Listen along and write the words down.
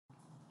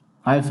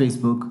Hi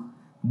Facebook,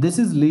 this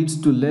is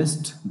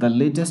Leads2List, the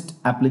latest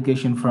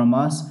application from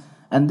us,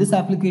 and this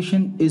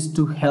application is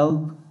to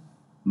help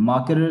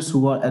marketers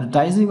who are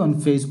advertising on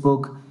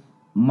Facebook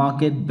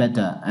market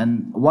better.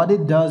 And what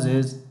it does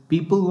is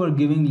people who are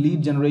giving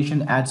lead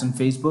generation ads on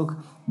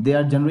Facebook, they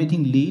are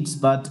generating leads,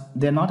 but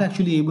they're not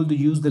actually able to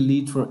use the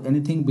leads for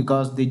anything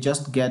because they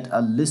just get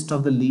a list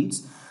of the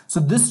leads. So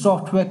this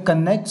software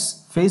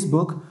connects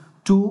Facebook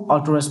to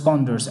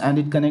autoresponders, and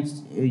it connects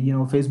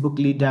Facebook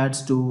lead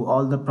ads to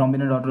all the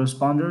prominent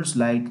autoresponders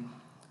like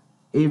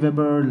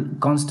Aweber,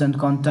 Constant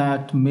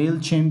Contact,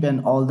 MailChimp,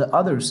 and all the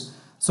others.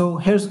 So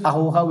here's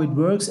how it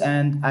works,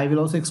 and I will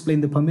also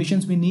explain the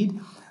permissions we need.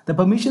 The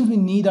permissions we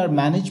need are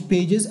manage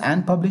pages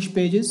and publish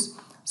pages.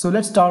 So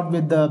let's start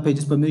with the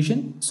pages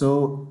permission.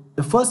 So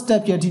the first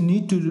step that you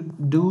need to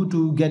do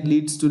to get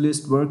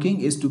Leads2List working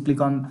is to click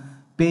on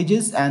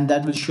pages, and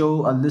that will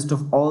show a list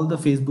of all the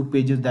Facebook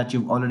pages that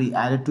you've already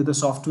added to the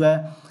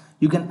software.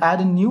 You can add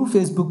a new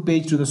Facebook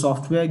page to the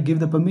software, give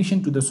the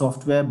permission to the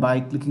software by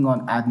clicking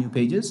on add new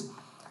pages,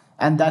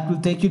 and that will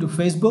take you to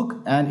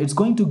Facebook, and it's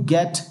going to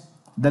get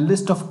the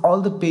list of all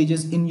the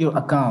pages in your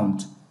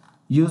account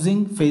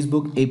using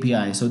Facebook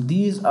API. So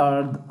these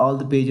are all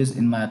the pages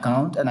in my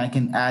account, and I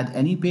can add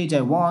any page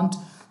I want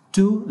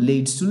to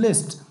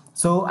Leads2List.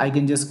 So I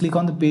can just click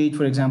on the page,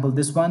 for example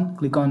this one,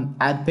 click on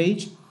add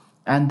page,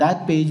 and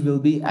that page will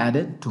be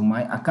added to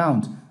my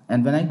account.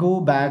 And when I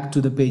go back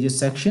to the pages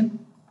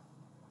section,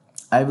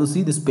 I will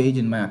see this page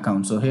in my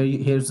account. So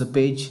here's the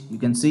page. You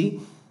can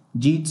see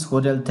Jeet's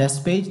Hotel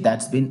test page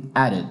that's been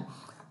added.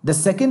 The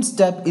second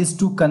step is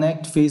to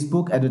connect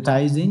Facebook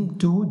advertising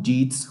to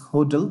Jeet's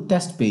Hotel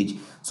test page.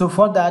 So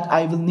for that,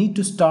 I will need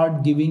to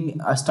start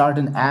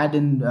an ad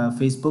in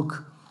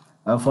Facebook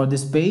for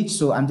this page.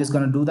 So I'm just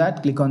going to do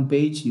that. Click on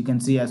page. You can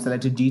see I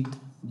selected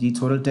Jeet's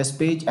Hotel test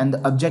page, and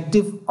the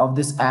objective of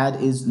this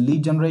ad is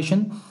lead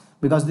generation,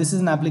 because this is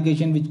an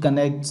application which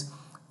connects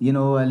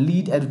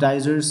lead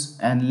advertisers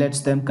and lets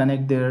them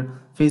connect their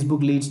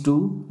Facebook leads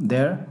to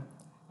their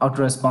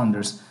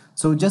autoresponders.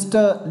 So just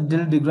a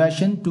little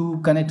digression: to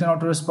connect an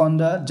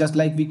autoresponder, just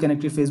like we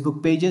connected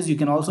Facebook pages, you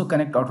can also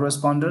connect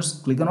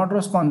autoresponders. Click on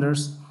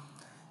autoresponders,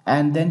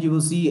 and then you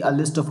will see a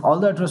list of all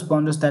the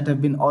autoresponders that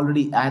have been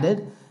already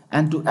added.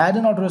 And to add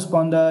an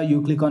autoresponder,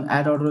 you click on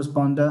add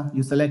autoresponder,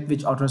 you select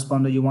which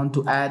autoresponder you want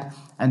to add,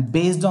 and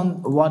based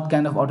on what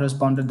kind of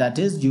autoresponder that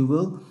is, you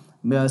will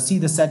see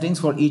the settings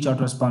for each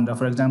autoresponder.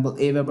 For example,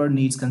 Aweber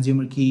needs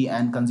consumer key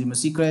and consumer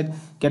secret,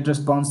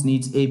 GetResponse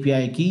needs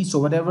API key. So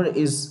whatever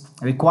is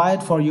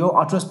required for your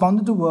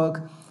autoresponder to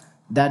work,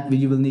 that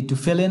you will need to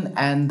fill in,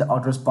 and the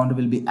autoresponder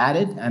will be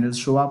added, and it'll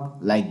show up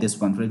like this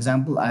one. For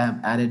example, I have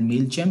added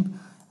MailChimp,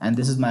 and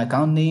this is my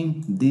account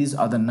name. These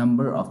are the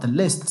number of the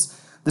lists.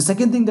 The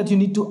second thing that you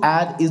need to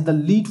add is the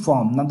lead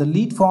form. Now the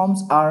lead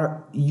forms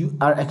are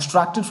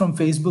extracted from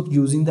Facebook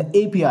using the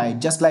API.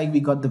 Just like we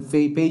got the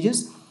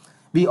pages,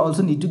 we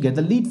also need to get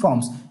the lead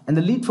forms, and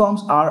the lead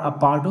forms are a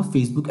part of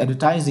Facebook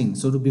advertising.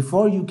 So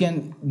before you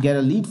can get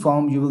a lead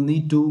form, you will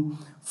need to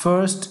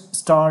first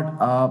start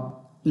a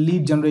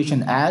lead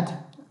generation ad.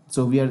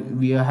 So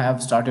we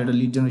have started a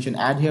lead generation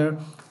ad here.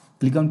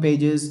 Click on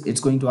pages.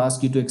 It's going to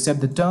ask you to accept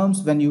the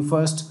terms when you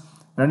first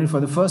run it for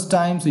the first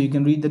time, so you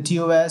can read the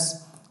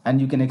TOS and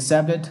you can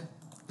accept it.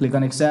 Click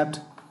on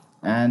accept,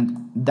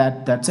 and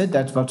that's it.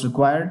 That's what's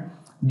required.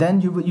 Then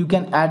you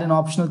can add an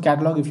optional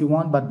catalog if you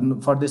want,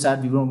 but for this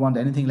ad we don't want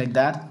anything like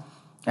that.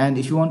 And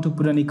if you want to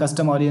put any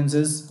custom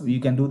audiences,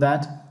 you can do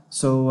that.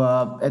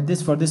 So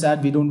for this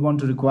ad we don't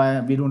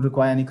require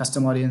any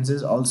custom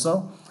audiences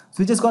also. So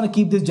we're just going to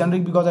keep this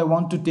generic because I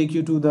want to take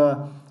you to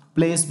the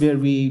place where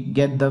we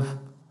get the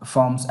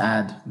forms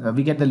ad.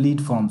 We get the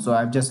lead form. So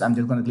I'm just going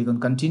to click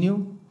on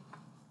continue.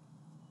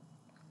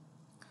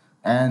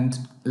 And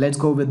let's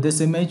go with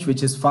this image,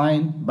 which is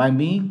fine by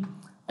me,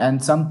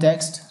 and some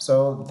text.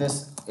 So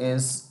this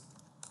is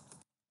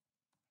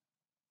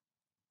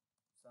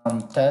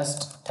some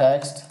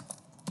text,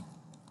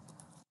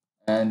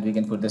 and we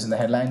can put this in the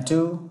headline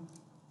too,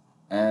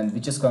 and we're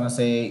just gonna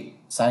say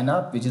sign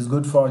up, which is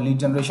good for lead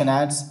generation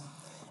ads.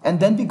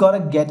 And then we gotta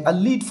get a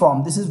lead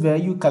form. This is where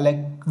you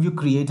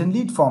create a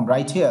lead form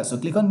right here. So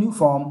click on new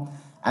form,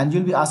 and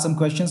you'll be asked some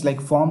questions like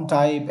form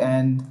type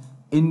and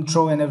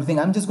intro and everything.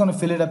 I'm just going to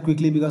fill it up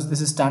quickly because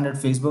this is standard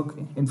Facebook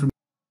information.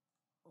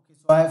 Okay,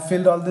 so I have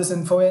filled all this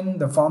info in: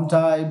 the form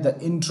type, the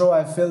intro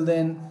I filled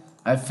in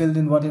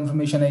what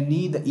information I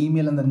need, the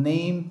email and the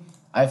name.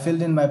 I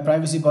filled in my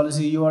privacy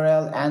policy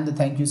URL, and the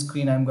thank you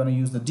screen I'm going to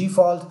use the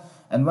default.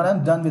 And when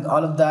I'm done with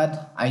all of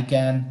that, I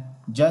can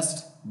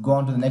just go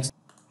on to the next.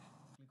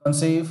 Click on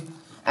save,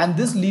 and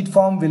this lead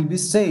form will be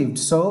saved.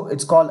 So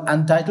it's called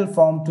untitled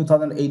form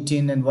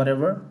 2018 and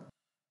whatever.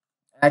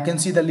 I can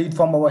see the lead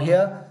form over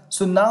here.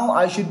 So now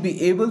I should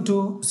be able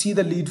to see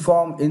the lead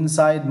form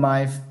inside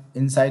my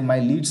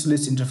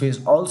Leads2List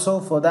interface. Also,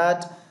 for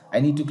that,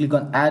 I need to click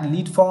on add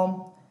lead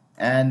form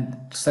and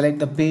select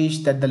the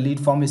page that the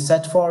lead form is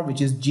set for, which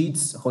is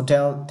Jeet's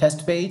Hotel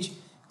test page.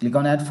 Click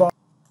on add form.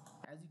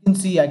 As you can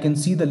see, I can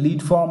see the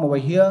lead form over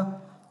here,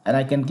 and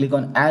I can click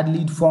on add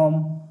lead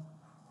form,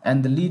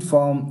 and the lead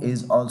form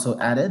is also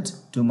added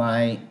to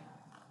my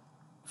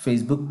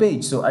Facebook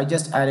page. So I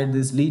just added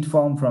this lead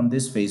form from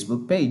this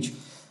Facebook page.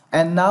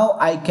 And now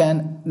I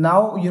can,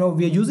 now, we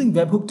are using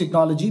webhook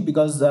technology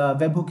because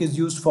webhook is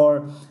used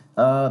for,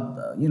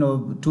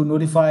 to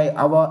notify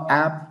our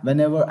app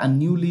whenever a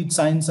new lead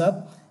signs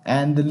up.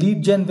 And the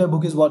lead gen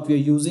webhook is what we are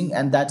using,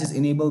 and that is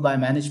enabled by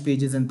manage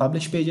pages and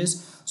publish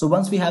pages. So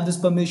once we have these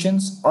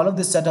permissions, all of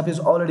this setup is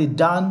already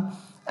done,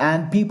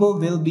 and people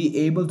will be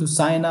able to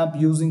sign up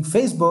using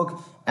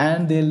Facebook,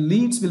 and their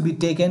leads will be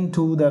taken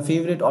to the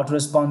favorite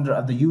autoresponder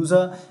of the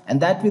user, and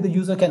that way the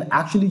user can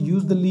actually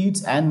use the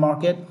leads and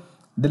market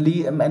the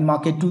lead and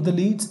market to the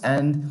leads.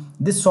 And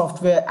this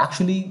software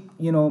actually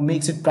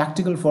makes it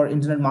practical for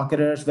internet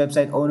marketers,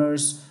 website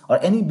owners, or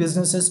any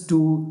businesses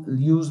to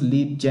use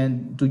lead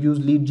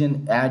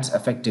gen ads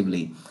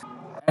effectively.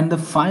 And the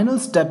final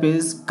step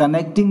is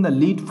connecting the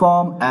lead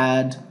form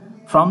ad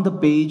from the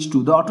page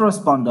to the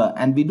autoresponder,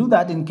 and we do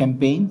that in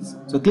campaigns.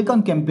 So click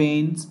on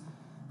campaigns,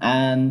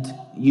 and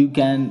you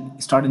can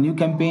start a new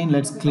campaign.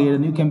 Let's create a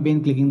new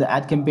campaign clicking the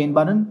add campaign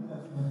button,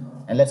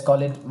 and let's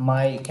call it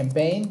my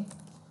campaign,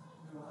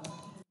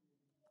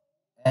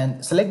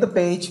 and select the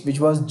page which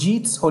was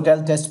Jeet's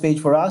hotel test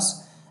page for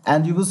us,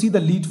 and you will see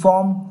the lead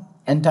form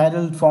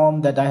entitled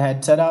form that I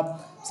had set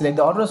up. Select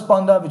the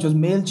autoresponder which was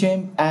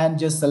MailChimp, and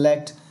just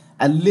select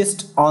a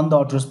list on the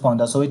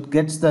autoresponder. So it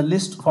gets the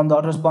list from the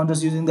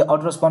autoresponders using the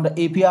autoresponder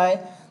API.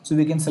 So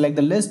we can select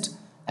the list,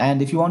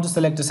 and if you want to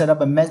select to set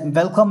up a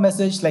welcome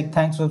message like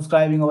thanks for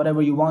subscribing or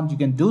whatever you want, you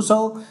can do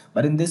so.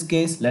 But in this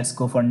case, let's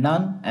go for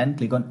none and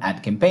click on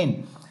add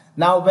campaign.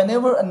 Now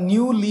whenever a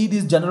new lead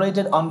is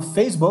generated on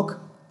Facebook,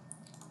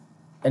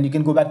 and you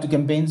can go back to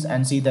campaigns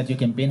and see that your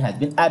campaign has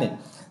been added.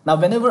 Now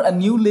whenever a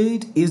new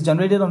lead is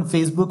generated on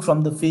Facebook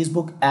from the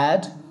Facebook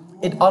ad,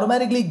 it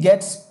automatically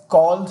gets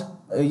called,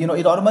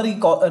 it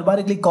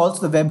automatically calls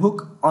the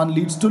webhook on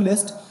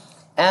Leads2List,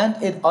 and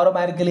it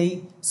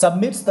automatically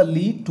submits the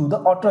lead to the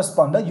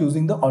autoresponder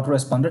using the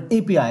autoresponder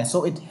API.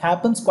 So it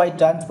happens quite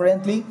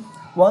transparently.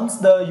 Once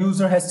the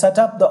user has set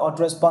up the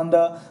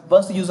autoresponder,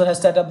 once the user has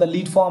set up the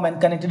lead form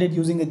and connected it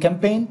using a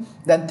campaign,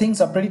 then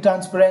things are pretty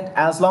transparent.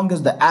 As long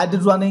as the ad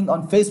is running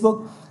on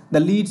Facebook,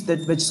 the leads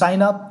which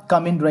sign up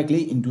come in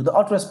directly into the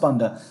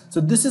autoresponder. So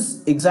this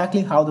is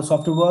exactly how the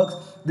software works.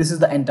 This is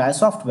the entire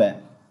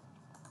software.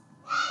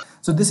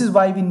 So this is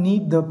why we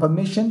need the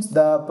permissions.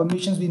 The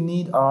permissions we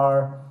need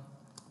are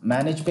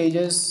manage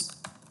pages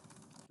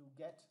to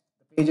get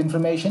the page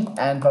information,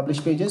 and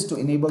publish pages to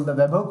enable the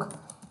webhook,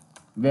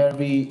 where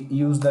we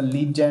use the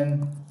lead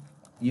gen,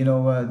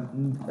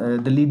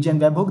 the lead gen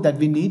webhook that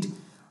we need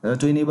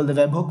to enable the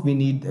webhook. We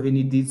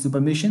need these two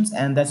permissions,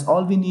 and that's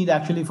all we need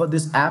actually for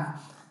this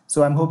app.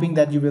 So I'm hoping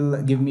that you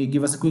will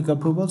give us a quick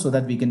approval so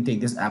that we can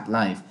take this app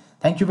live.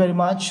 Thank you very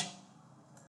much.